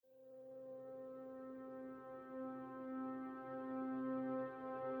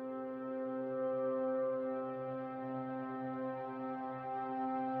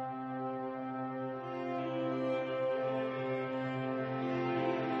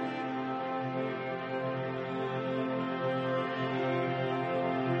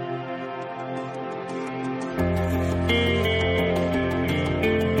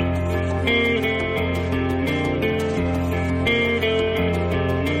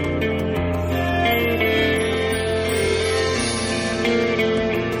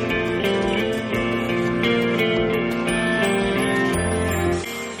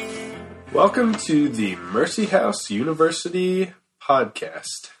Welcome to the Mercy House University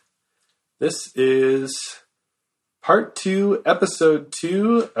podcast. This is part 2, episode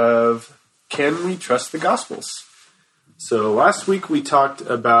 2 of Can We Trust the Gospels? So last week we talked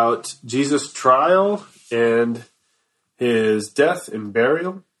about Jesus' trial and his death and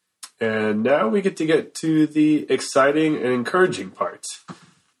burial. And now we get to the exciting and encouraging parts.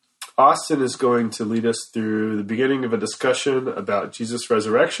 Austin is going to lead us through the beginning of a discussion about Jesus'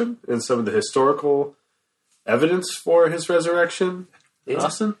 resurrection and some of the historical evidence for his resurrection. Yeah.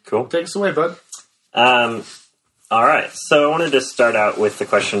 Austin, cool. Take us away, bud. All right. So I wanted to start out with the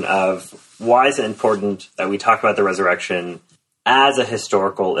question of why is it important that we talk about the resurrection as a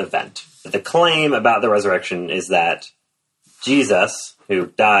historical event? The claim about the resurrection is that Jesus, who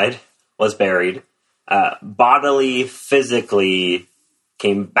died, was buried, bodily, physically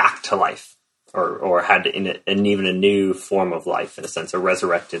came back to life, or had even a new form of life, in a sense, a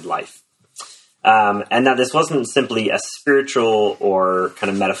resurrected life. And that this wasn't simply a spiritual or kind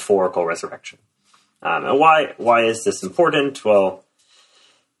of metaphorical resurrection. And why is this important? Well,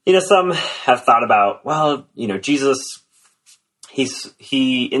 some have thought about, Jesus,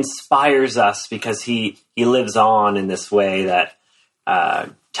 he inspires us because he lives on in this way that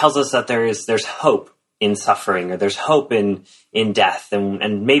tells us that there's hope in suffering, or there's hope in death,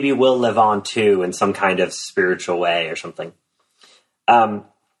 and maybe we'll live on too in some kind of spiritual way or something. And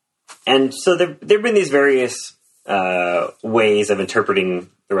so there have been these various ways of interpreting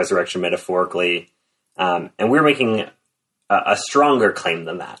the resurrection metaphorically, and we're making a stronger claim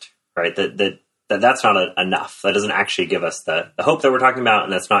than that, right? That's not enough. That doesn't actually give us the hope that we're talking about,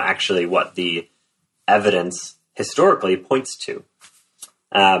 and that's not actually what the evidence historically points to.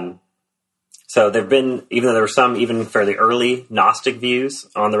 So there have been, even though there were some even fairly early Gnostic views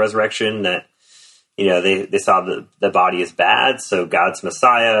on the resurrection that, they saw the body as bad, so God's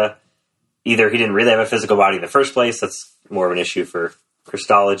Messiah, either he didn't really have a physical body in the first place, that's more of an issue for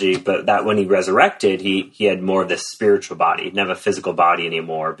Christology, but that when he resurrected, he had more of this spiritual body. He didn't have a physical body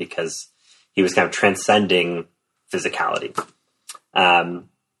anymore because he was kind of transcending physicality.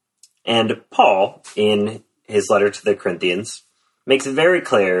 And Paul, in his letter to the Corinthians, makes it very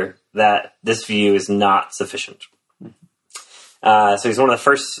clear that this view is not sufficient. So he's one of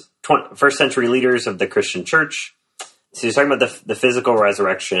the first century leaders of the Christian church. So he's talking about the physical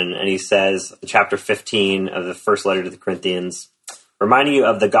resurrection, and he says, in chapter 15 of the first letter to the Corinthians, reminding you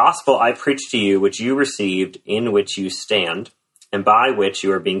of the gospel I preached to you, which you received, in which you stand, and by which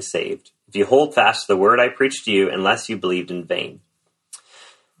you are being saved, if you hold fast to the word I preached to you, unless you believed in vain.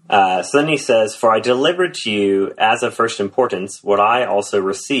 So then he says, for I delivered to you as of first importance what I also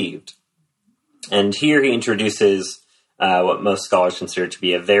received. And here he introduces what most scholars consider to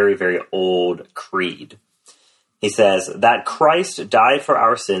be a very, very old creed. He says that Christ died for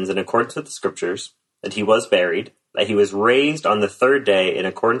our sins in accordance with the scriptures, that he was buried, that he was raised on the third day in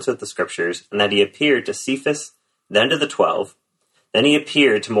accordance with the scriptures, and that he appeared to Cephas, then to the 12. Then he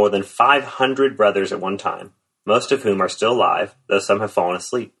appeared to more than 500 brothers at one time, most of whom are still alive, though some have fallen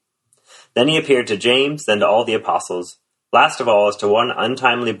asleep. Then he appeared to James, then to all the apostles. Last of all, as to one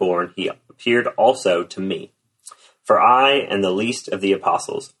untimely born, he appeared also to me. For I am the least of the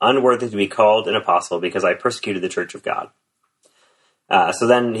apostles, unworthy to be called an apostle, because I persecuted the church of God. So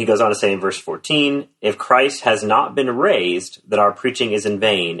then he goes on to say in verse 14, if Christ has not been raised, then our preaching is in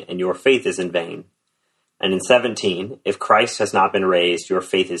vain, and your faith is in vain. And in 17, if Christ has not been raised, your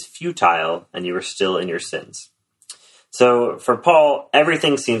faith is futile, and you are still in your sins. So for Paul,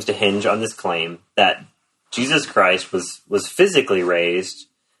 everything seems to hinge on this claim that Jesus Christ was physically raised,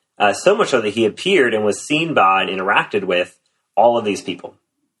 so much so that he appeared and was seen by and interacted with all of these people.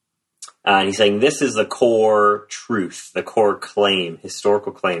 And he's saying this is the core truth, the core claim,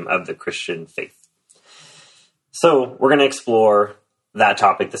 historical claim of the Christian faith. So we're going to explore that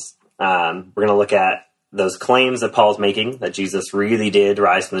topic. We're going to look at those claims that Paul's making, that Jesus really did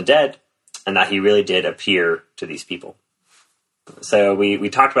rise from the dead, and that he really did appear to these people. So we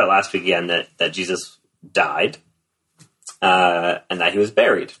talked about last week again that Jesus died and that he was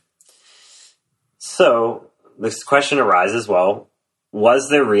buried. So this question arises, well, was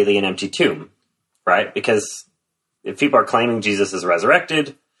there really an empty tomb, right? Because if people are claiming Jesus is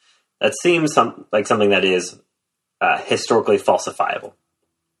resurrected, that seems like something that is historically falsifiable,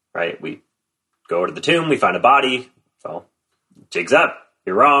 right? We go to the tomb, we find a body, well, jig's up,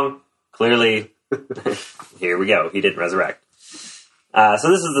 you're wrong, clearly, here we go, he didn't resurrect. So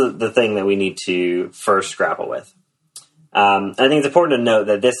this is the thing that we need to first grapple with. I think it's important to note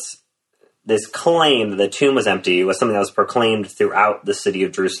that this claim that the tomb was empty was something that was proclaimed throughout the city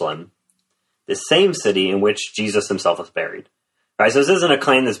of Jerusalem, the same city in which Jesus himself was buried. Right? So this isn't a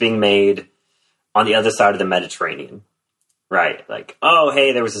claim that's being made on the other side of the Mediterranean, right? Like, oh,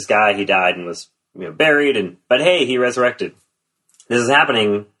 hey, there was this guy, he died and was buried, but hey, he resurrected. This is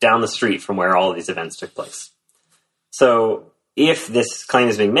happening down the street from where all of these events took place. So if this claim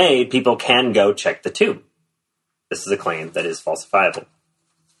is being made, people can go check the tomb. This is a claim that is falsifiable.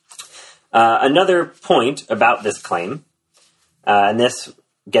 Another point about this claim, and this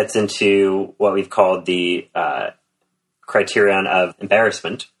gets into what we've called the criterion of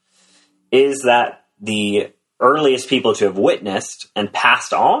embarrassment, is that the earliest people to have witnessed and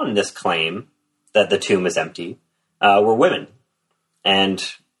passed on this claim that the tomb is empty were women. And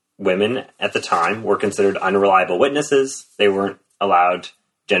women at the time were considered unreliable witnesses. They weren't allowed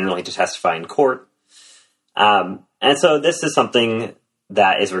generally to testify in court. And so this is something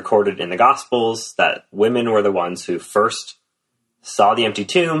that is recorded in the Gospels, that women were the ones who first saw the empty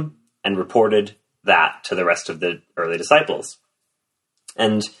tomb and reported that to the rest of the early disciples.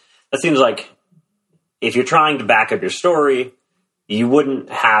 And that seems like if you're trying to back up your story, you wouldn't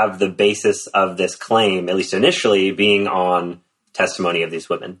have the basis of this claim, at least initially, being on testimony of these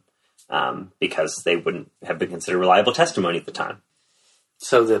women, because they wouldn't have been considered reliable testimony at the time.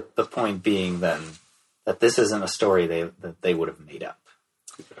 So the point being then that this isn't a story that they would have made up.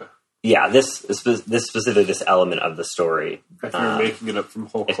 Yeah, this element of the story. If you're making it up from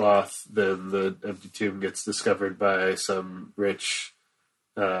whole cloth, then the empty tomb gets discovered by some rich,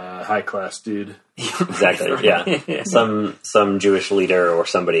 high-class dude. Exactly, yeah. Some Jewish leader or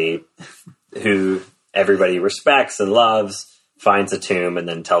somebody who everybody respects and loves finds a tomb and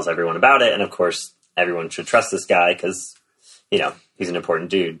then tells everyone about it. And, of course, everyone should trust this guy because, he's an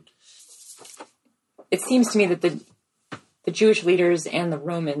important dude. It seems to me that the Jewish leaders and the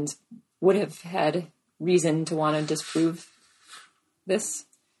Romans would have had reason to want to disprove this.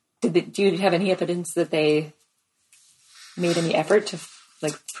 Do you have any evidence that they made any effort to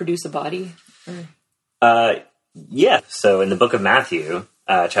produce a body? Yeah. So in the book of Matthew,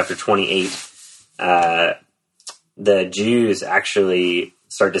 chapter 28, the Jews actually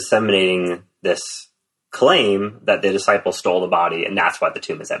start disseminating this claim that the disciples stole the body, and that's why the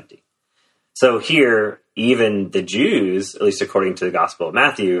tomb is empty. So here, even the Jews, at least according to the Gospel of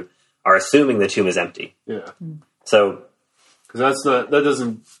Matthew, are assuming the tomb is empty. Yeah. So, because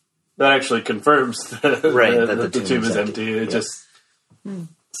that actually confirms that the tomb is empty. It just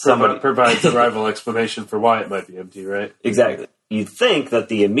provides a rival explanation for why it might be empty, right? Exactly. You'd think that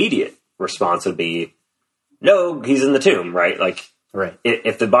the immediate response would be, no, he's in the tomb, right? Right.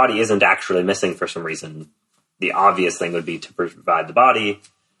 If the body isn't actually missing for some reason, the obvious thing would be to provide the body.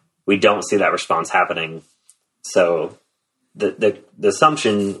 We don't see that response happening. So the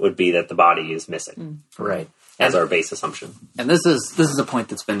assumption would be that the body is missing. Right. As our base assumption. And this is a point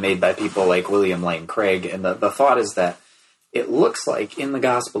that's been made by people like William Lane Craig. And the thought is that it looks like in the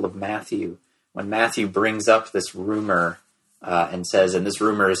Gospel of Matthew, when Matthew brings up this rumor and says, and this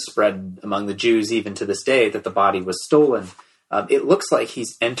rumor is spread among the Jews even to this day, that the body was stolen, it looks like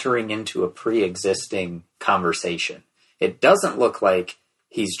he's entering into a pre-existing conversation. It doesn't look like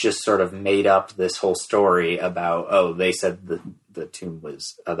he's just sort of made up this whole story about, they said the tomb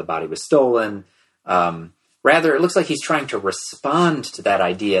was, the body was stolen. Rather, it looks like he's trying to respond to that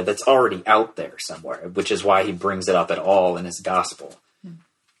idea that's already out there somewhere, which is why he brings it up at all in his gospel.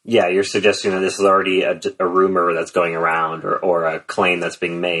 Yeah, you're suggesting that this is already a rumor that's going around or a claim that's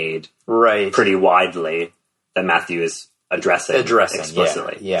being made right pretty widely that Matthew is addressing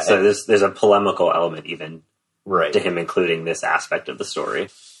explicitly. Yeah. So there's a polemical element even right to him including this aspect of the story.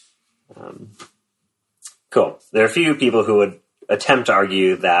 Cool. There are a few people who would attempt to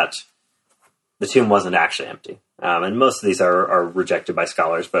argue that the tomb wasn't actually empty. And most of these are rejected by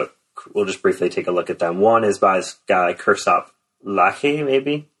scholars, but we'll just briefly take a look at them. One is by this guy, Kursop Lache,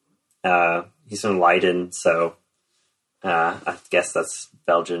 maybe. He's from Leiden, so I guess that's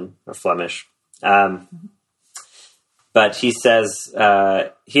Belgian or Flemish. But he says,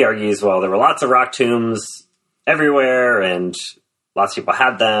 he argues, well, there were lots of rock tombs everywhere, and lots of people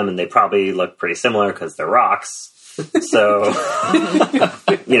had them, and they probably look pretty similar because they're rocks. So,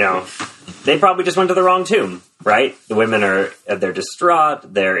 they probably just went to the wrong tomb, right? The women they're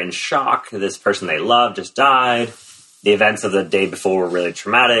distraught. They're in shock. This person they love just died. The events of the day before were really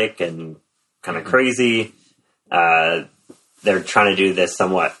traumatic and kind of crazy. They're trying to do this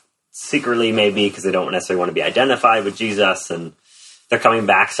somewhat secretly, maybe, because they don't necessarily want to be identified with Jesus. And they're coming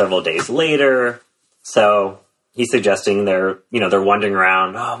back several days later. So he's suggesting they're wandering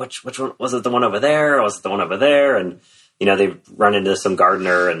around. Oh, which one was it? The one over there? Or was it the one over there? And they run into some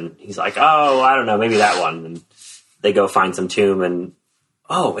gardener, and he's like, "Oh, I don't know, maybe that one." And they go find some tomb, and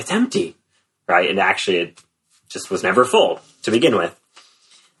it's empty, right? And actually, it just was never full to begin with.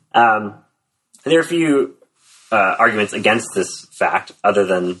 There are a few arguments against this fact, other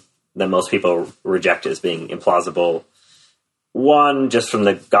than that most people reject as being implausible. One, just from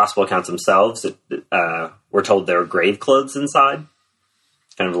the gospel accounts themselves, we're told there were grave clothes inside,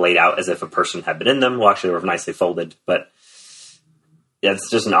 kind of laid out as if a person had been in them. Well, actually, they were nicely folded, but it's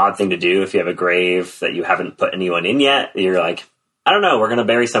just an odd thing to do if you have a grave that you haven't put anyone in yet. You're like, I don't know, we're going to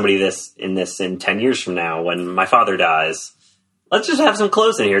bury somebody in 10 years from now when my father dies. Let's just have some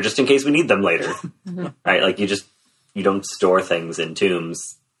clothes in here just in case we need them later. Right? Like you don't store things in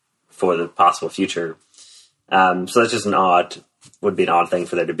tombs for the possible future. So that's just would be an odd thing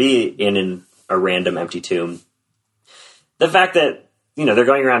for there to be in a random empty tomb. The fact that, they're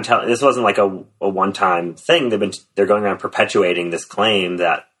going around telling, this wasn't like a one-time thing. They're going around perpetuating this claim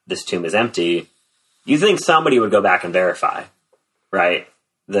that this tomb is empty. You think somebody would go back and verify, right?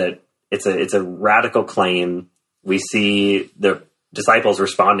 That it's a radical claim. We see the disciples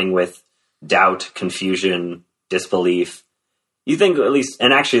responding with doubt, confusion, disbelief. You think at least,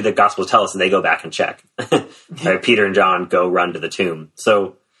 and actually the Gospels tell us that they go back and check. Right? Peter and John go run to the tomb.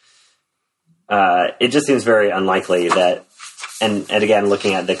 So it just seems very unlikely that, and again,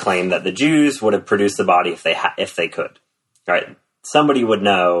 looking at the claim that the Jews would have produced the body if they could. Right? Somebody would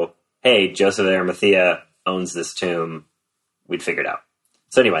know, hey, Joseph of Arimathea owns this tomb. We'd figure it out.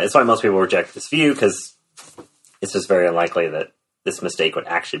 So anyway, that's why most people reject this view, because it's just very unlikely that this mistake would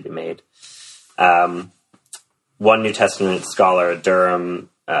actually be made. One New Testament scholar at Durham,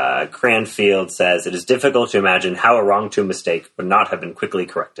 Cranfield, says, it is difficult to imagine how a wrong tomb mistake would not have been quickly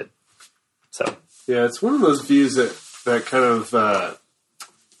corrected. So, yeah, it's one of those views that kind of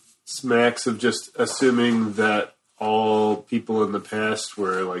smacks of just assuming that all people in the past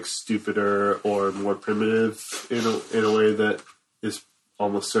were like stupider or more primitive in a way that is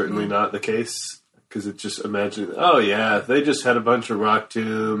almost certainly not the case. Because it just imagine, oh yeah, they just had a bunch of rock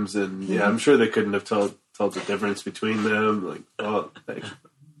tombs, and yeah, I'm sure they couldn't have told the difference between them. Like, oh,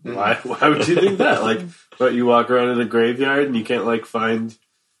 why would you think that? Like, but you walk around in a graveyard and you can't like find,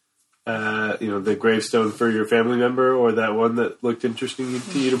 the gravestone for your family member, or that one that looked interesting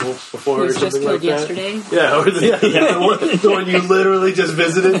to you before, or something like yesterday. That. Yeah, or the one you literally just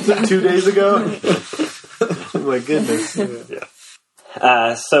visited 2 days ago. Oh my goodness. Yeah.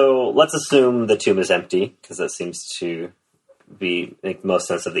 So let's assume the tomb is empty, because that seems to make most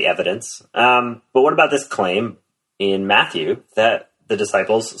sense of the evidence. But what about this claim in Matthew that the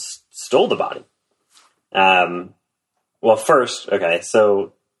disciples stole the body? Well, first, okay,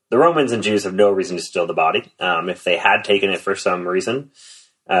 so the Romans and Jews have no reason to steal the body. If they had taken it for some reason,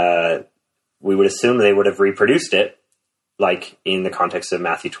 we would assume they would have reproduced it, like in the context of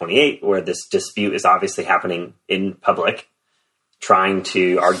Matthew 28, where this dispute is obviously happening in public, trying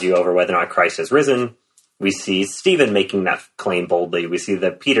to argue over whether or not Christ has risen. We see Stephen making that claim boldly. We see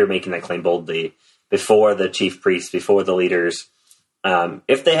that Peter making that claim boldly before the chief priests, before the leaders.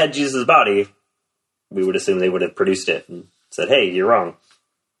 If they had Jesus' body, we would assume they would have produced it and said, hey, you're wrong.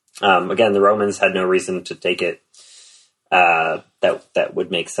 Again, the Romans had no reason to take it. That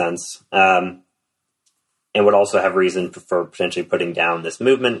would make sense. And would also have reason for potentially putting down this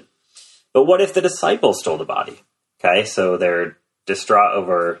movement. But what if the disciples stole the body? Okay, so they're distraught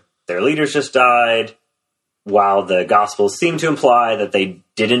over their leaders just died, while the Gospels seem to imply that they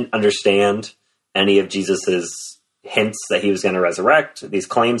didn't understand any of Jesus's hints that he was going to resurrect, these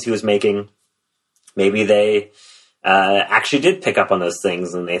claims he was making. Maybe they actually did pick up on those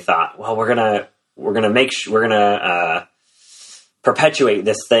things, and they thought, well, we're gonna perpetuate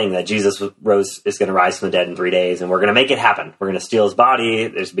this thing that Jesus is going to rise from the dead in 3 days, and we're going to make it happen. We're going to steal his body.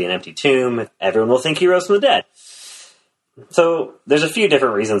 There's going to be an empty tomb. Everyone will think he rose from the dead. So there's a few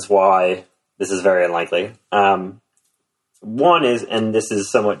different reasons why this is very unlikely. One is, and this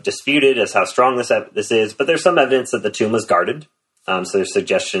is somewhat disputed as how strong this is, but there's some evidence that the tomb was guarded. So there's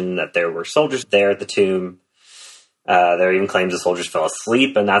suggestion that there were soldiers there at the tomb. There are even claims the soldiers fell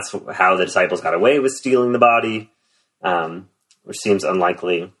asleep, and that's how the disciples got away with stealing the body, which seems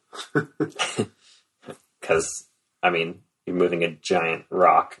unlikely. Because, you're moving a giant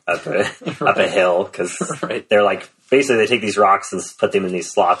rock up a hill, because Right. they're like, basically they take these rocks and put them in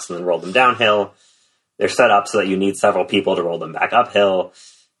these slots and then roll them downhill. They're set up so that you need several people to roll them back uphill.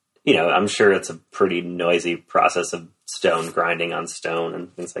 I'm sure it's a pretty noisy process of stone grinding on stone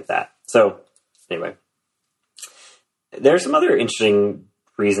and things like that. So, anyway. There's some other interesting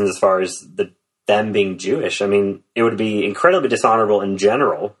reasons as far as them being Jewish. It would be incredibly dishonorable in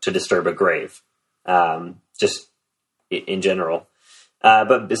general to disturb a grave. Just in general.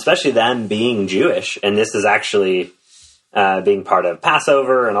 But especially them being Jewish, and this is actually being part of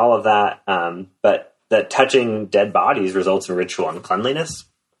Passover and all of that, but that touching dead bodies results in ritual uncleanliness.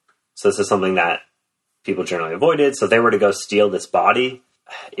 So this is something that people generally avoided. So if they were to go steal this body,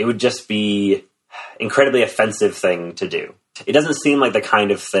 it would just be incredibly offensive thing to do. It doesn't seem like the kind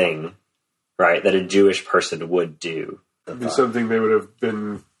of thing, right, that a Jewish person would do. It'd be something they would have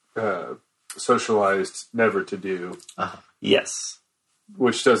been socialized never to do. Yes.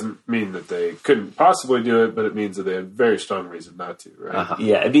 Which doesn't mean that they couldn't possibly do it, but it means that they have very strong reason not to, right?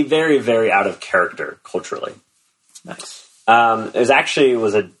 Yeah, it'd be very, very out of character culturally. Nice. There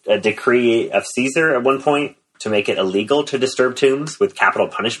was a decree of Caesar at one point to make it illegal to disturb tombs with capital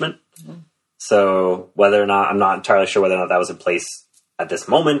punishment. Mm-hmm. So whether or not, I'm not entirely sure whether or not that was in place at this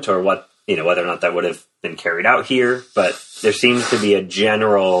moment or what, whether or not that would have been carried out here, but there seems to be a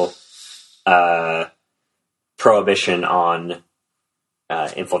general prohibition on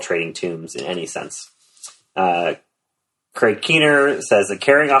infiltrating tombs in any sense. Craig Keener says that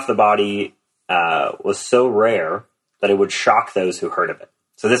carrying off the body was so rare that it would shock those who heard of it.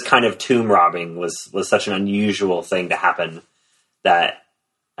 So this kind of tomb robbing was such an unusual thing to happen that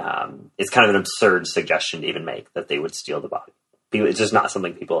it's kind of an absurd suggestion to even make that they would steal the body. It's just not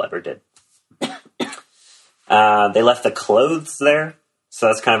something people ever did. They left the clothes there. So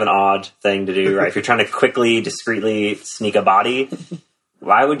that's kind of an odd thing to do, right? If you're trying to quickly, discreetly sneak a body,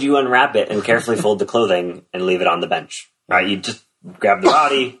 why would you unwrap it and carefully fold the clothing and leave it on the bench, right? You just grab the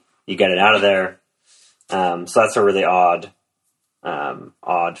body, you get it out of there. So that's a really odd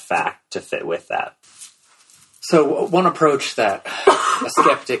fact to fit with that. So one approach that a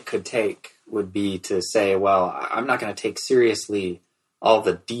skeptic could take would be to say, well, I'm not going to take seriously all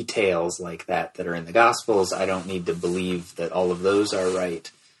the details like that are in the Gospels. I don't need to believe that all of those are right,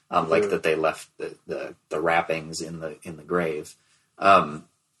 like that they left the wrappings in the grave. Some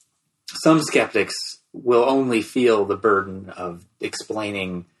skeptics will only feel the burden of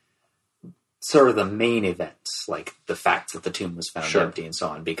explaining sort of the main events, like the fact that the tomb was found empty and so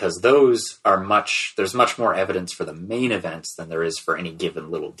on, because those are there's much more evidence for the main events than there is for any given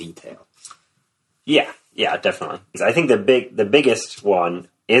little detail. Yeah, definitely. I think the biggest one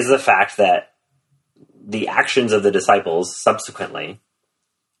is the fact that the actions of the disciples subsequently,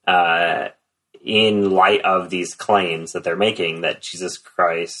 in light of these claims that they're making that Jesus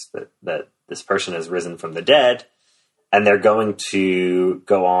Christ, that this person has risen from the dead, and they're going to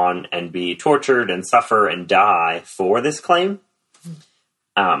go on and be tortured and suffer and die for this claim.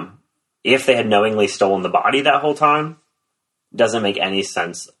 If they had knowingly stolen the body that whole time, doesn't make any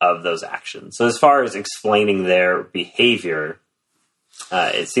sense of those actions. So as far as explaining their behavior,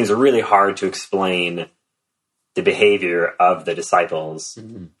 it seems really hard to explain the behavior of the disciples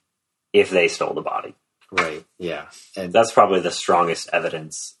if they stole the body. Right, yeah. And that's probably the strongest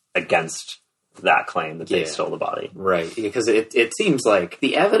evidence against that claim that they stole the body. Right, because it seems like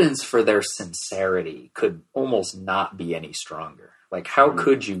the evidence for their sincerity could almost not be any stronger. Like, how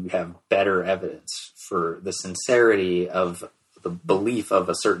could you have better evidence for the sincerity of the belief of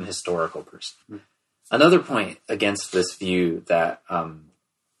a certain historical person? Another point against this view that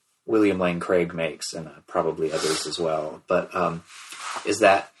William Lane Craig makes, and probably others as well, but is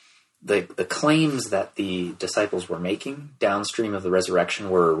that the claims that the disciples were making downstream of the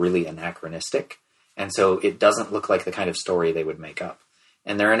resurrection were really anachronistic, and so it doesn't look like the kind of story they would make up.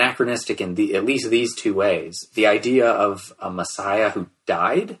 And they're anachronistic in at least these two ways. The idea of a Messiah who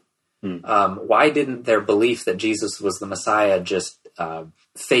died, why didn't their belief that Jesus was the Messiah just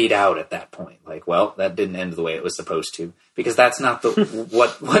fade out at that point? Like, well, that didn't end the way it was supposed to, because that's not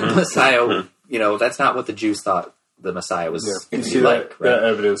what Messiah, that's not what the Jews thought the Messiah was You see like. that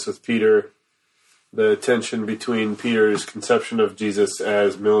evidence with Peter, the tension between Peter's conception of Jesus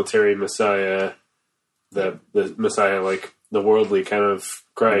as military Messiah, the Messiah like the worldly kind of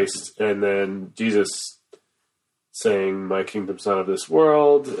Christ, and then Jesus saying, "My kingdom's not of this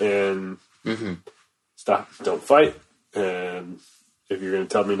world," and don't fight, and if you're going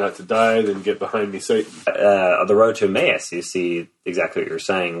to tell me not to die, then get behind me, Satan. On the road to Emmaus, you see exactly what you're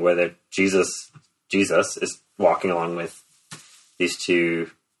saying, where Jesus is walking along with these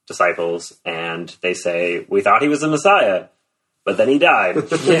two disciples, and they say, "We thought he was the Messiah, but then he died."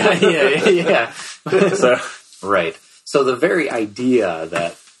 Yeah. So, right. So the very idea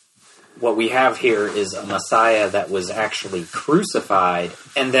that what we have here is a Messiah that was actually crucified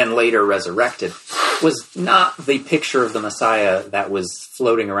and then later resurrected was not the picture of the Messiah that was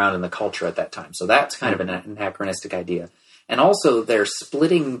floating around in the culture at that time. So that's kind of an anachronistic idea. And also their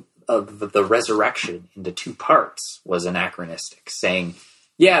splitting of the resurrection into two parts was anachronistic, saying,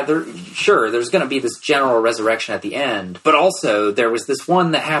 there's going to be this general resurrection at the end, but also there was this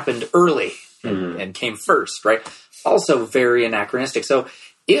one that happened early and came first, right? Also very anachronistic. So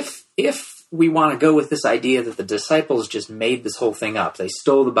if we want to go with this idea that the disciples just made this whole thing up, they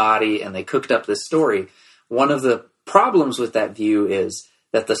stole the body and they cooked up this story, one of the problems with that view is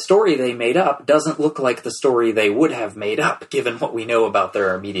that the story they made up doesn't look like the story they would have made up, given what we know about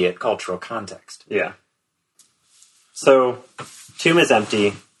their immediate cultural context. Yeah. So, tomb is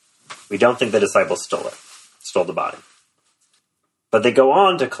empty. We don't think the disciples stole the body. But they go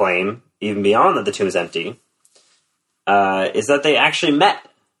on to claim, even beyond that the tomb is empty, is that they actually met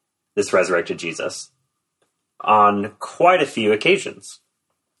this resurrected Jesus on quite a few occasions.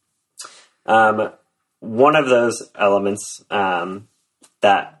 One of those elements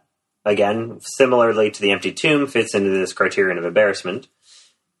that, again, similarly to the empty tomb, fits into this criterion of embarrassment,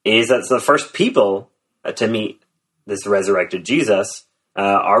 is that the first people to meet this resurrected Jesus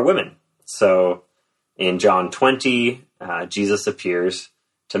are women. So in John 20, Jesus appears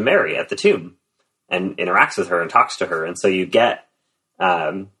to Mary at the tomb and interacts with her and talks to her. And so you get,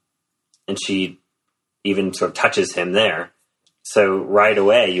 and she even sort of touches him there. So right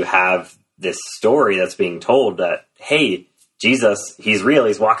away you have this story that's being told that, hey, Jesus, he's real,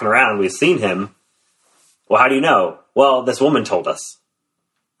 he's walking around, we've seen him. Well, how do you know? Well, this woman told us,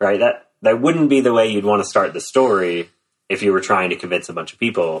 right? That wouldn't be the way you'd want to start the story if you were trying to convince a bunch of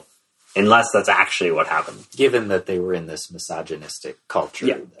people, unless that's actually what happened. Given that they were in this misogynistic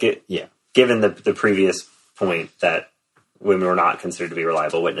culture. Yeah. Given the previous point that women were not considered to be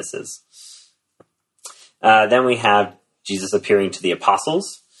reliable witnesses. Then we have Jesus appearing to the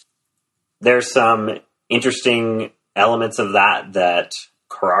apostles. There's some interesting elements of that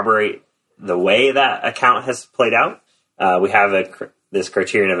corroborate the way that account has played out. We have this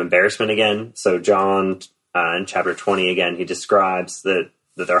criterion of embarrassment again. So John, in chapter 20 again, he describes that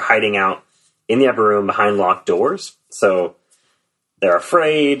they're hiding out in the upper room behind locked doors. So they're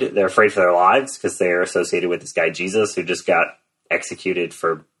afraid for their lives because they're associated with this guy Jesus who just got executed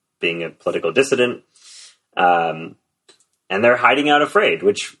for being a political dissident. And they're hiding out afraid,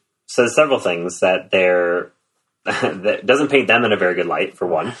 which says several things, that that doesn't paint them in a very good light, for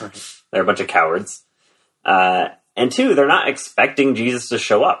one. They're a bunch of cowards. And two, they're not expecting Jesus to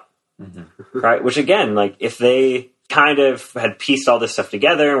show up. Mm-hmm. Right? Which again, like if they kind of had pieced all this stuff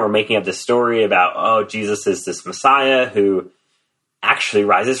together and were making up this story about, oh, Jesus is this Messiah who actually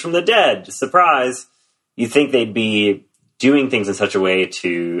rises from the dead, surprise, you think they'd be doing things in such a way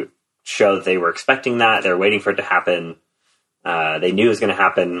to show that they were expecting that, they're waiting for it to happen, they knew it was going to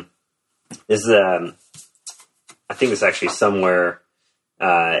happen. This is, I think this is actually somewhere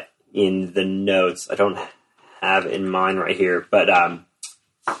in the notes. I don't have it in mine right here, but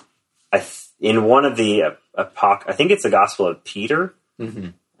in one of the I think it's the Gospel of Peter. Mm-hmm.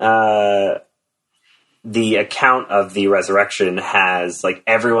 The account of the resurrection has like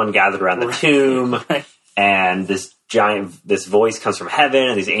everyone gathered around the tomb, and this voice comes from heaven,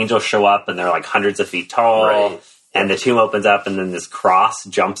 and these angels show up, and they're like hundreds of feet tall, and the tomb opens up, and then this cross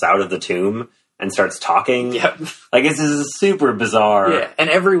jumps out of the tomb and starts talking. Yep. Like this is super bizarre. Yeah, and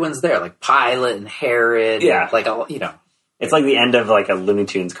everyone's there, like Pilate and Herod. Yeah, and like all, you know. It's like the end of like a Looney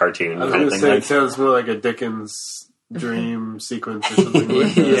Tunes cartoon. I was going to say, it sounds more like a Dickens dream sequence or something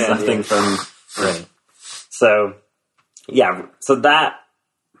like that. Yeah, something from... Right. So, yeah. So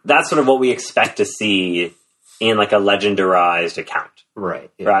that's sort of what we expect to see in like a legendarized account.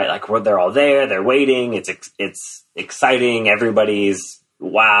 Right. Yeah. Right? Like they're all there, they're waiting, it's exciting, everybody's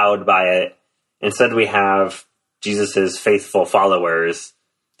wowed by it. Instead we have Jesus's faithful followers,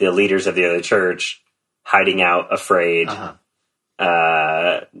 the leaders of the other church, hiding out, afraid,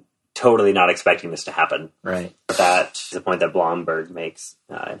 totally not expecting this to happen. Right. That's the point that Blomberg makes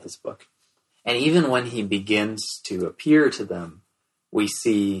in his book. And even when he begins to appear to them, we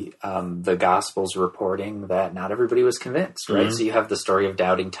see the Gospels reporting that not everybody was convinced, right? Mm-hmm. So you have the story of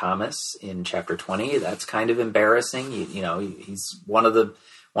doubting Thomas in chapter 20. That's kind of embarrassing. You know, he's one of the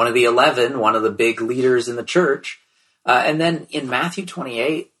 11, one of the big leaders in the church. And then in Matthew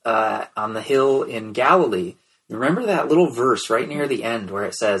 28, on the hill in Galilee, remember that little verse right near the end where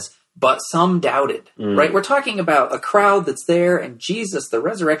it says, but some doubted, right? We're talking about a crowd that's there, and Jesus, the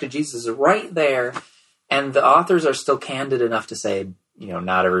resurrected Jesus, is right there, and the authors are still candid enough to say, you know,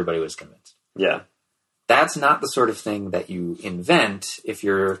 not everybody was convinced. Yeah. That's not the sort of thing that you invent if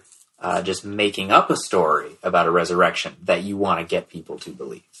you're just making up a story about a resurrection that you want to get people to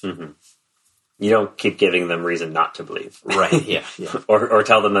believe. Mm-hmm. You don't keep giving them reason not to believe. Right, yeah. or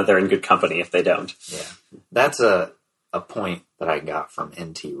tell them that they're in good company if they don't. Yeah. That's a point that I got from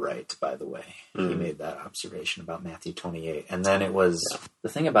N.T. Wright, by the way. He made that observation about Matthew 28. And then it was the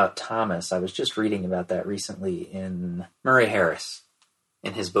thing about Thomas. I was just reading about that recently in Murray Harris,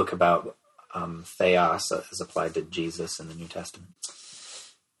 in his book about theos as applied to Jesus in the New Testament.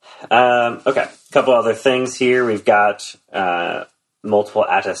 Okay, a couple other things here. We've got multiple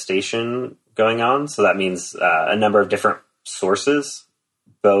attestation going on, so that means a number of different sources,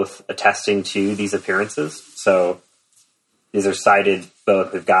 both attesting to these appearances. So these are cited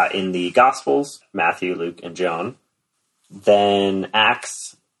both we've got in the Gospels, Matthew, Luke, and John. Then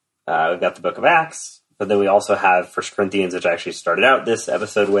Acts, we've got the book of Acts, but then we also have 1 Corinthians, which I actually started out this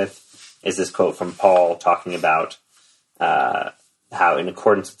episode with, is this quote from Paul talking about how in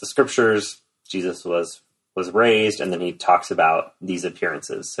accordance with the scriptures, Jesus was raised, and then he talks about these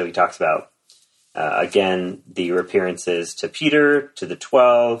appearances. So he talks about, again, the appearances to Peter, to the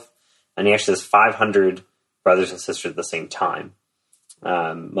 12, and he actually has 500 brothers and sisters at the same time,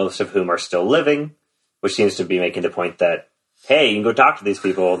 most of whom are still living, which seems to be making the point that, hey, you can go talk to these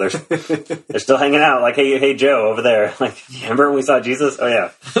people. They're still hanging out. Like, hey, Joe, over there. Like, remember when we saw Jesus? Oh,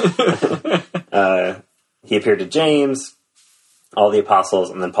 yeah. He appeared to James, all the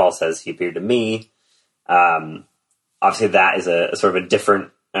apostles, and then Paul says he appeared to me. Obviously, that is a sort of a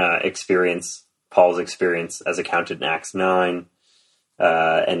different experience, Paul's experience as accounted in Acts 9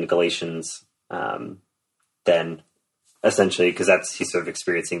 and Galatians, then essentially, because he's sort of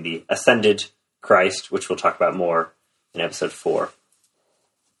experiencing the ascended Christ, which we'll talk about more in episode 4.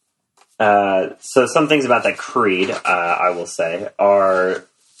 So some things about that creed, I will say, are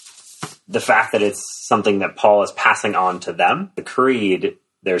the fact that it's something that Paul is passing on to them. The creed,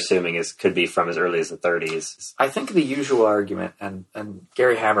 they're assuming, could be from as early as the 30s. I think the usual argument, and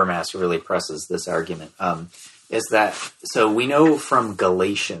Gary Habermas really presses this argument, is that, so we know from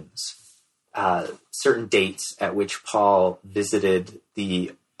Galatians certain dates at which Paul visited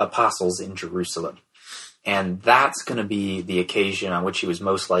the apostles in Jerusalem. And that's going to be the occasion on which he was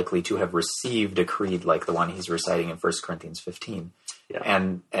most likely to have received a creed like the one he's reciting in 1 Corinthians 15.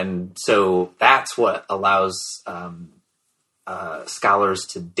 Yeah. And so that's what allows scholars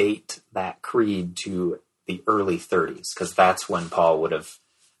to date that creed to the early 30s, because that's when Paul would have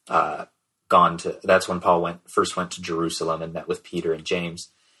that's when Paul first went to Jerusalem and met with Peter and James.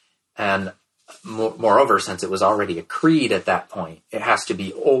 And moreover, since it was already a creed at that point, it has to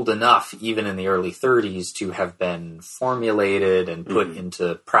be old enough, even in the early 30s, to have been formulated and put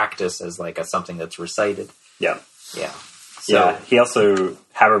into practice as like something that's recited. Yeah. Yeah. So, yeah.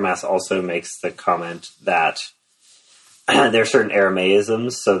 Habermas also makes the comment that there are certain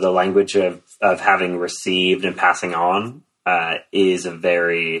Aramaisms, so the language of having received and passing on is a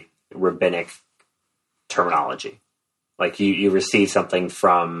very rabbinic terminology. Like you receive something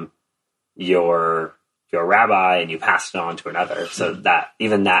from your rabbi and you pass it on to another. So that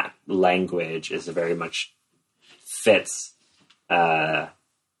even that language is very much fits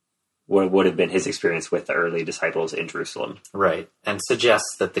what would have been his experience with the early disciples in Jerusalem. Right. And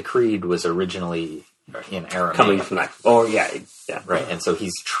suggests that the creed was originally in Aramaic. Coming from that. Oh, yeah. Right. And so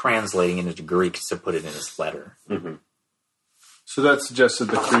he's translating it into Greek to put it in his letter. Mm-hmm. So that suggested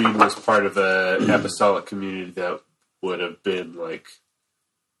the creed was part of an apostolic community that would have been like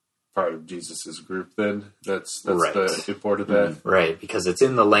part of Jesus's group then? That's right. The import of that? Right, because it's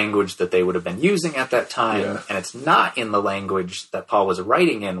in the language that they would have been using at that time, and it's not in the language that Paul was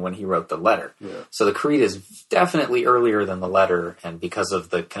writing in when he wrote the letter. Yeah. So the creed is definitely earlier than the letter, and because of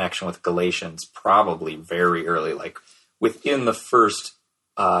the connection with Galatians, probably very early, like within the first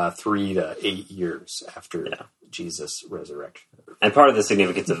 3 to 8 years after Jesus' resurrection. And part of the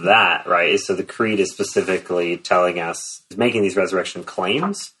significance of that, right, is so the creed is specifically telling us, is making these resurrection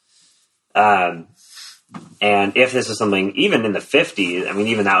claims. And if this was something, even in the 50s, I mean,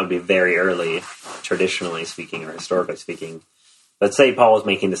 even that would be very early, traditionally speaking or historically speaking. But say Paul was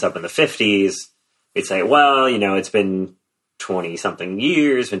making this up in the 50s, we'd say, well, it's been 20-something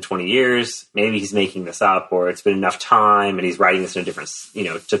years, been 20 years, maybe he's making this up, or it's been enough time, and he's writing this in a different,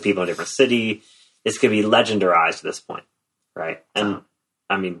 to people in a different city. This could be legendarized at this point, right? And,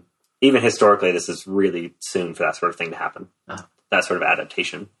 I mean, even historically, this is really soon for that sort of thing to happen, that sort of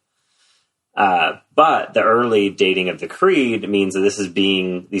adaptation. But the early dating of the creed means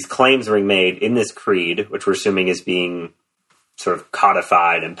that these claims are being made in this creed, which we're assuming is being sort of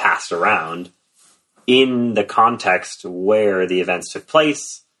codified and passed around in the context where the events took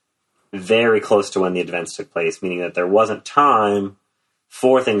place, very close to when the events took place, meaning that there wasn't time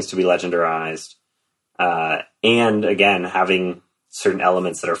for things to be legendarized. And again, having certain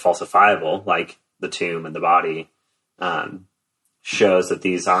elements that are falsifiable, like the tomb and the body, shows that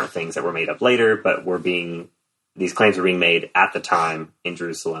these aren't things that were made up later, but these claims were being made at the time in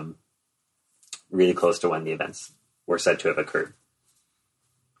Jerusalem, really close to when the events were said to have occurred.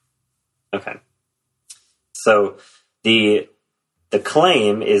 Okay. So the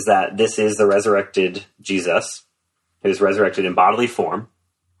claim is that this is the resurrected Jesus, who is resurrected in bodily form,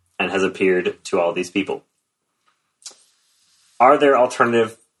 and has appeared to all these people. Are there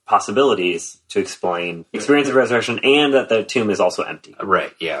alternative possibilities to explain experience of resurrection and that the tomb is also empty?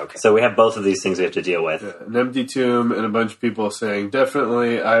 Right. Yeah. Okay. So we have both of these things we have to deal with. Yeah, an empty tomb and a bunch of people saying,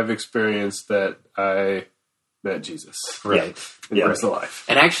 definitely, I've experienced that I met Jesus. Right. And Yeah. where's the life?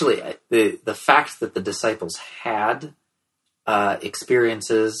 And actually, the fact that the disciples had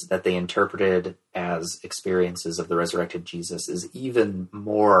experiences that they interpreted as experiences of the resurrected Jesus is even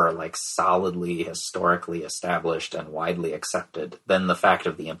more like solidly historically established and widely accepted than the fact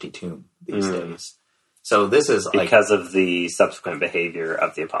of the empty tomb these days. So this is like, Because of the subsequent behavior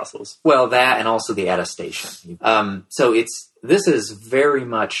of the apostles. well, that and also the attestation. So this is very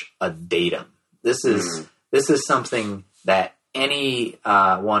much a datum. This is something that any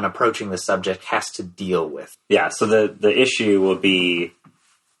one approaching the subject has to deal with. Yeah, so the issue will be,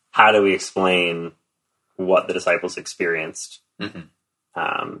 how do we explain what the disciples experienced?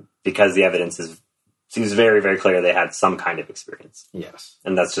 Because the evidence seems very, very clear they had some kind of experience. Yes.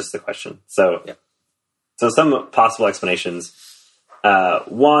 And that's just the question. So, Yeah. So some possible explanations.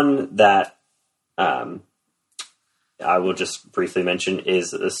 One that I will just briefly mention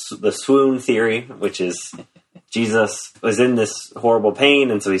is the swoon theory, which is Jesus was in this horrible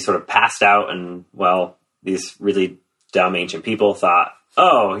pain, and so he sort of passed out, and, well, these really dumb ancient people thought,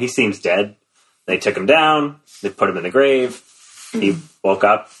 oh, he seems dead. They took him down, they put him in the grave, he woke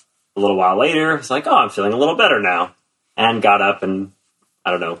up a little while later, was like, oh, I'm feeling a little better now, and got up and,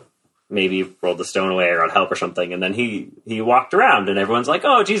 I don't know, maybe rolled the stone away or got help or something, and then he walked around, and everyone's like,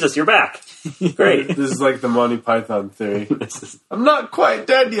 oh, Jesus, you're back. Great. This is like the Monty Python theory. I'm not quite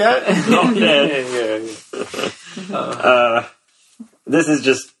dead yet. Not dead. This is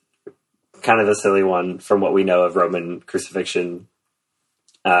just kind of a silly one from what we know of Roman crucifixion.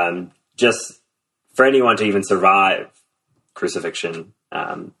 Just for anyone to even survive crucifixion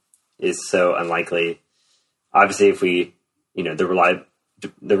is so unlikely. Obviously, if we, the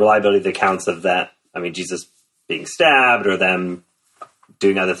reliability of the accounts of that, I mean, Jesus being stabbed or them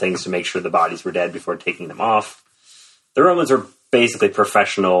doing other things to make sure the bodies were dead before taking them off. The Romans were basically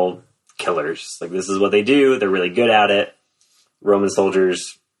professional killers. Like, this is what they do. They're really good at it. Roman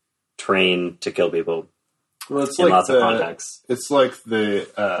soldiers train to kill people Well, it's in like lots of contexts. It's like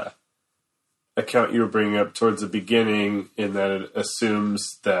the account you were bringing up towards the beginning, in that it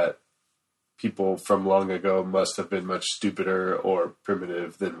assumes that people from long ago must have been much stupider or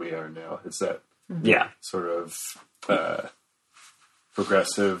primitive than we are now. It's that Yeah. sort of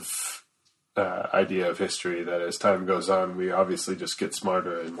progressive idea of history that as time goes on, we obviously just get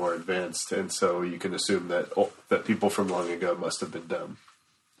smarter and more advanced, and so you can assume that that people from long ago must have been dumb.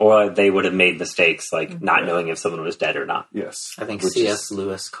 Or they would have made mistakes, like not knowing if someone was dead or not. Yes. I think Which C.S.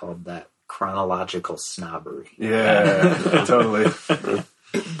 Lewis called that chronological snobbery. Yeah, totally.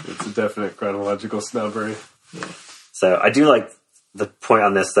 It's a definite chronological snobbery. So I do like the point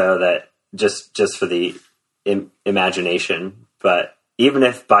on this, though, that just for the imagination, but even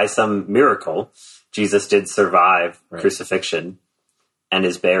if by some miracle Jesus did survive crucifixion and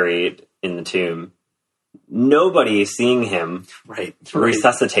is buried in the tomb, nobody seeing him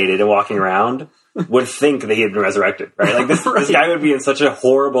resuscitated and walking around would think that he had been resurrected, right? Like this guy would be in such a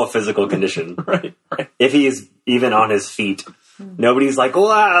horrible physical condition. Right. If he is even on his feet, nobody's like,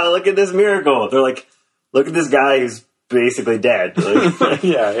 wow, look at this miracle. They're like, look at this guy who's basically dead. Like,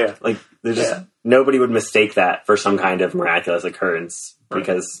 Yeah. like there's just nobody would mistake that for some kind of miraculous occurrence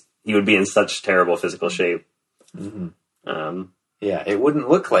because he would be in such terrible physical shape. Yeah, it wouldn't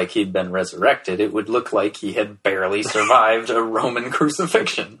look like he'd been resurrected. It would look like he had barely survived a Roman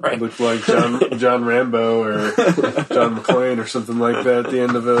crucifixion, right? Looked like John Rambo or John McClane or something like that at the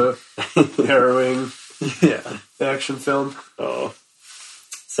end of a harrowing action film. Oh,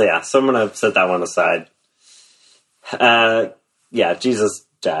 so I'm gonna set that one aside. Jesus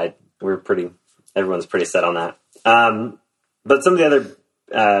died. Everyone's pretty set on that. But some of the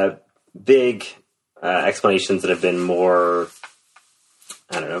other big explanations that have been more,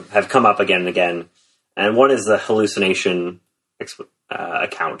 have come up again and again. And one is the hallucination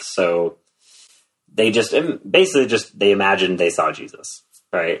account. So they they imagined they saw Jesus,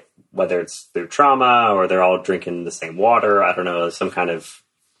 right? Whether it's through trauma or they're all drinking the same water. I don't know, some kind of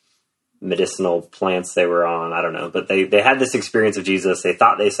medicinal plants they were on. I don't know. But they had this experience of Jesus. They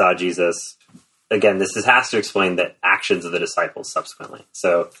thought they saw Jesus. Again, this has to explain the actions of the disciples subsequently.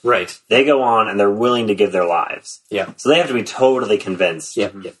 So they go on and they're willing to give their lives. Yeah. So they have to be totally convinced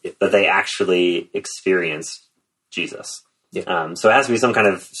that they actually experienced Jesus. Yeah. So it has to be some kind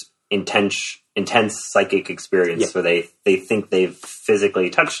of intense psychic experience where they think they've physically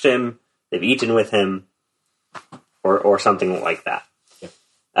touched him, they've eaten with him, or something like that.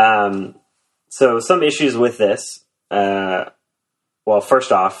 So some issues with this. Well,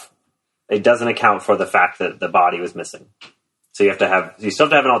 first off, it doesn't account for the fact that the body was missing. So you still have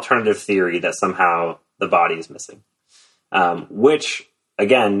to have an alternative theory that somehow the body is missing. Which,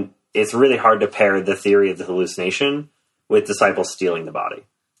 again, it's really hard to pair the theory of the hallucination with disciples stealing the body.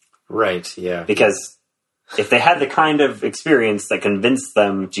 Right, yeah. Because if they had the kind of experience that convinced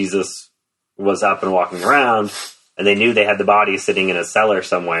them Jesus was up and walking around, and they knew they had the body sitting in a cellar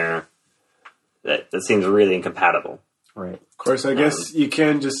somewhere, that seems really incompatible. Right. Of course, I guess you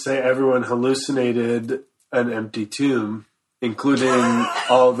can just say everyone hallucinated an empty tomb, including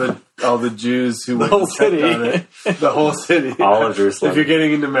all the Jews who went whole and stepped city. on it. The whole city. All of Jerusalem. If you're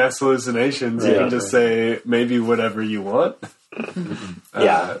getting into mass hallucinations, you Yeah. can just say maybe whatever you want.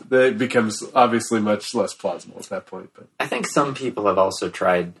 Yeah. That becomes obviously much less plausible at that point. But I think some people have also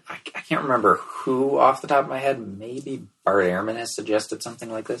tried, I can't remember who off the top of my head, maybe Bart Ehrman has suggested something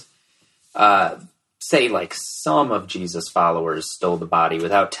like this. Say like some of Jesus' followers stole the body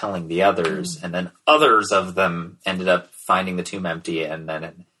without telling the others, and then others of them ended up finding the tomb empty, and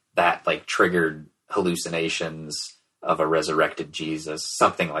then that like triggered hallucinations of a resurrected Jesus,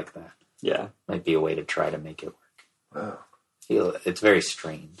 something like that. Yeah. Might be a way to try to make it work. wow. It's very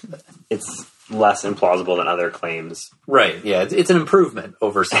strange. It's less implausible than other claims. Right, yeah. It's an improvement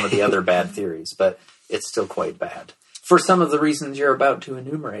over some of the other bad theories, but it's still quite bad. For some of the reasons you're about to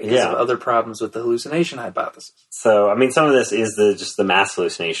enumerate. Yeah. Some other problems with the hallucination hypothesis. So, I mean, some of this is just the mass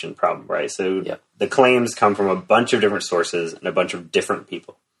hallucination problem, right? So Yep. the claims come from a bunch of different sources and a bunch of different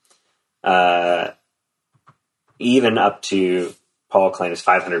people. Even up to, Paul claims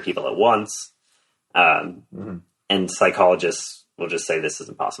 500 people at once. And psychologists will just say this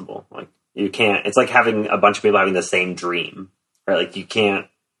isn't possible. Like, you can't, it's like having a bunch of people having the same dream, right? Like, you can't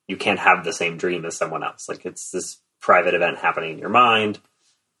have the same dream as someone else. Like, it's this private event happening in your mind.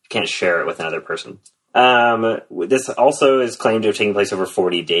 You can't share it with another person. This also is claimed to have taken place over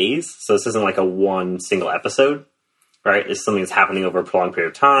 40 days. So this isn't like a one single episode, right? It's something that's happening over a prolonged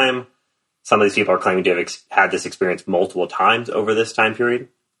period of time. Some of these people are claiming to have had this experience multiple times over this time period.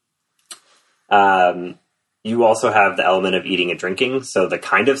 You also have the element of eating and drinking. So the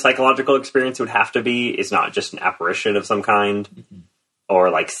kind of psychological experience would have to be is not just an apparition of some kind,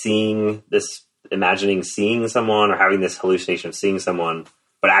 or like imagining seeing someone or having this hallucination of seeing someone,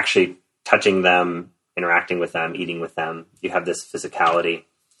 but actually touching them, interacting with them, eating with them. You have this physicality.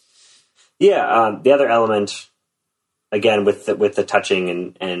 Yeah. The other element, again, with the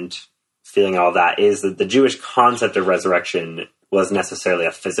touching and feeling all that, is that the Jewish concept of resurrection was necessarily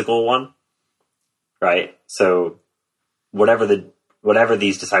a physical one. Right, so whatever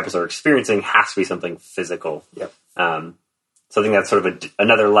these disciples are experiencing has to be something physical. Yep. Something that's sort of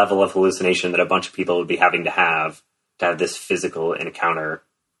another level of hallucination that a bunch of people would be having to have this physical encounter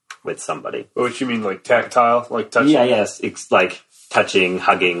with somebody. What you mean, like tactile, like touching? Yeah, yes, it's like touching,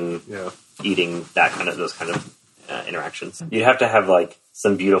 hugging, Yeah. eating, those kind of interactions. You'd have to have like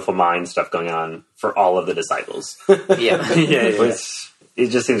some beautiful mind stuff going on for all of the disciples. Yeah. Which it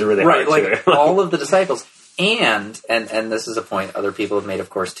just seems really Right, hard like to. all of the disciples. And this is a point other people have made, of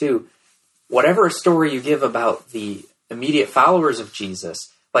course, too. Whatever story you give about the immediate followers of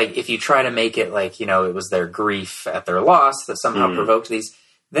Jesus, like if you try to make it like, it was their grief at their loss that somehow provoked these,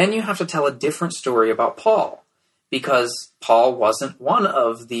 then you have to tell a different story about Paul. Because Paul wasn't one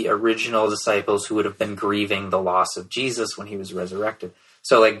of the original disciples who would have been grieving the loss of Jesus when he was resurrected.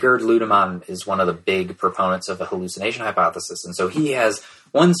 So like Gerd Ludemann is one of the big proponents of a hallucination hypothesis. And so he has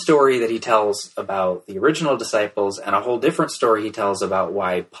one story that he tells about the original disciples and a whole different story he tells about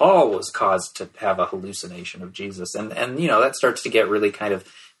why Paul was caused to have a hallucination of Jesus. And that starts to get really kind of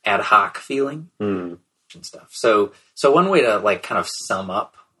ad hoc feeling and stuff. So one way to like kind of sum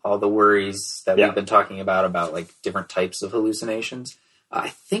up all the worries that we've been talking about like different types of hallucinations. I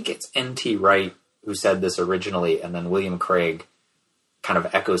think it's N.T. Wright who said this originally, and then William Craig kind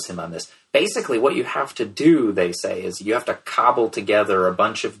of echoes him on this. Basically, what you have to do, they say, is you have to cobble together a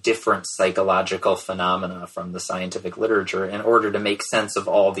bunch of different psychological phenomena from the scientific literature in order to make sense of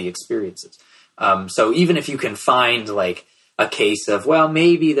all the experiences. So even if you can find like a case of, well,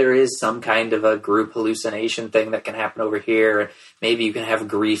 maybe there is some kind of a group hallucination thing that can happen over here, and maybe you can have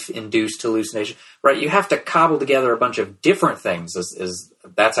grief-induced hallucination, right? You have to cobble together a bunch of different things.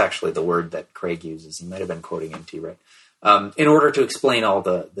 That's actually the word that Craig uses. He might have been quoting N.T. Wright. In order to explain all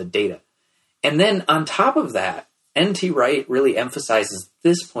the data. And then on top of that, N.T. Wright really emphasizes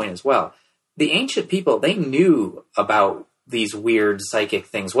this point as well. The ancient people, they knew about these weird psychic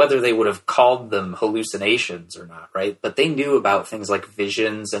things, whether they would have called them hallucinations or not, right? But they knew about things like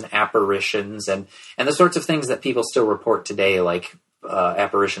visions and apparitions and the sorts of things that people still report today, like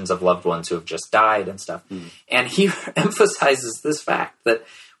apparitions of loved ones who have just died and stuff. And he emphasizes this fact that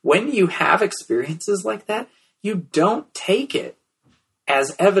when you have experiences like that, you don't take it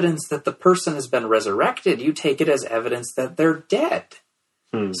as evidence that the person has been resurrected. You take it as evidence that they're dead.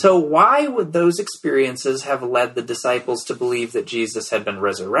 So why would those experiences have led the disciples to believe that Jesus had been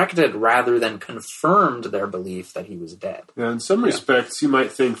resurrected rather than confirmed their belief that he was dead? Now, in some respects, you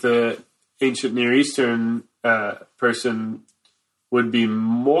might think that ancient Near Eastern person would be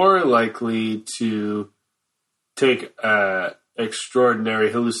more likely to take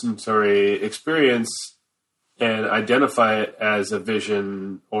extraordinary hallucinatory experience and identify it as a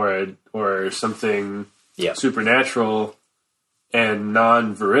vision or something supernatural and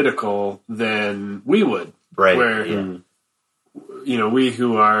non-veridical than we would. Right. Where, we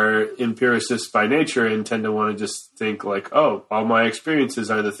who are empiricists by nature and tend to want to just think like, oh, all my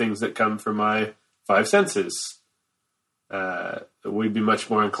experiences are the things that come from my five senses. We'd be much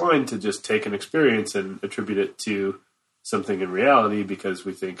more inclined to just take an experience and attribute it to something in reality because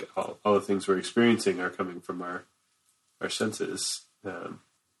we think all the things we're experiencing are coming from our senses. All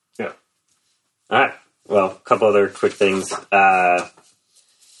right. Well, a couple other quick things.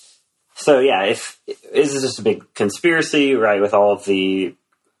 If this is just a big conspiracy, right, with all of the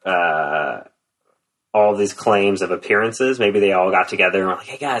all of these claims of appearances, maybe they all got together and were like,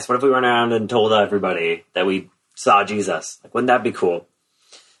 hey guys, what if we went around and told everybody that we saw Jesus? Like, wouldn't that be cool?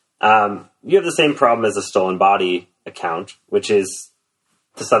 You have the same problem as the stolen body account, which is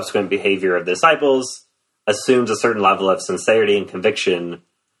the subsequent behavior of the disciples assumes a certain level of sincerity and conviction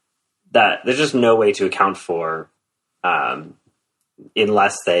that there's just no way to account for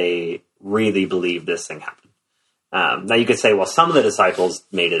unless they really believe this thing happened. Now you could say, well, some of the disciples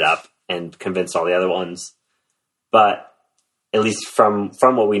made it up and convinced all the other ones, but at least from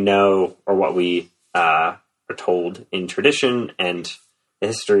what we know or what we are told in tradition and the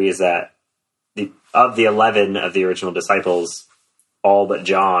history is that of the 11 of the original disciples, all but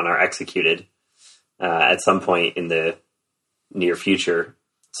John are executed at some point in the near future.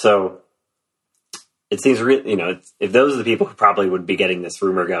 So it seems, if those are the people who probably would be getting this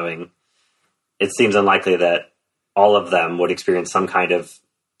rumor going, it seems unlikely that all of them would experience some kind of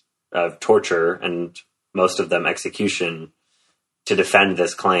torture and most of them execution to defend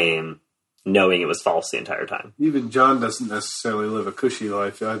this claim, knowing it was false the entire time. Even John doesn't necessarily live a cushy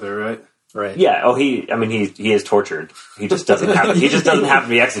life either, right? Right. Yeah. Oh, he is tortured. He just doesn't have. He just doesn't have to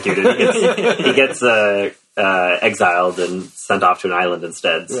be executed. He gets exiled and sent off to an island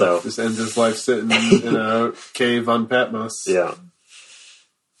instead. Yeah, so just ends his life sitting in a cave on Patmos. Yeah.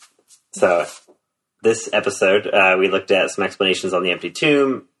 So this episode, we looked at some explanations on the empty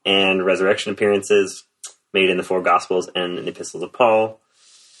tomb and resurrection appearances made in the four Gospels and in the epistles of Paul.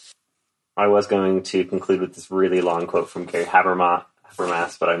 I was going to conclude with this really long quote from Gary Habermas,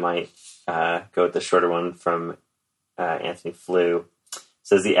 but I might go with the shorter one from Anthony Flew. It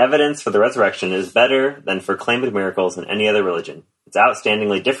says, the evidence for the resurrection is better than for claimed miracles in any other religion. It's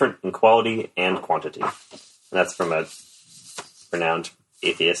outstandingly different in quality and quantity. And that's from a renowned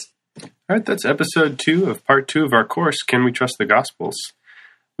atheist. All right, that's episode 2 of part 2 of our course, Can We Trust the Gospels?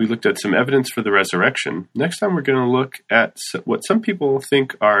 We looked at some evidence for the resurrection. Next time we're going to look at what some people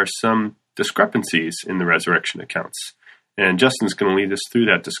think are some discrepancies in the resurrection accounts. And Justin's going to lead us through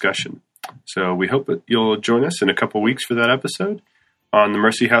that discussion. So we hope that you'll join us in a couple weeks for that episode on the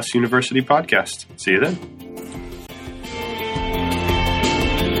Mercy House University podcast. See you then.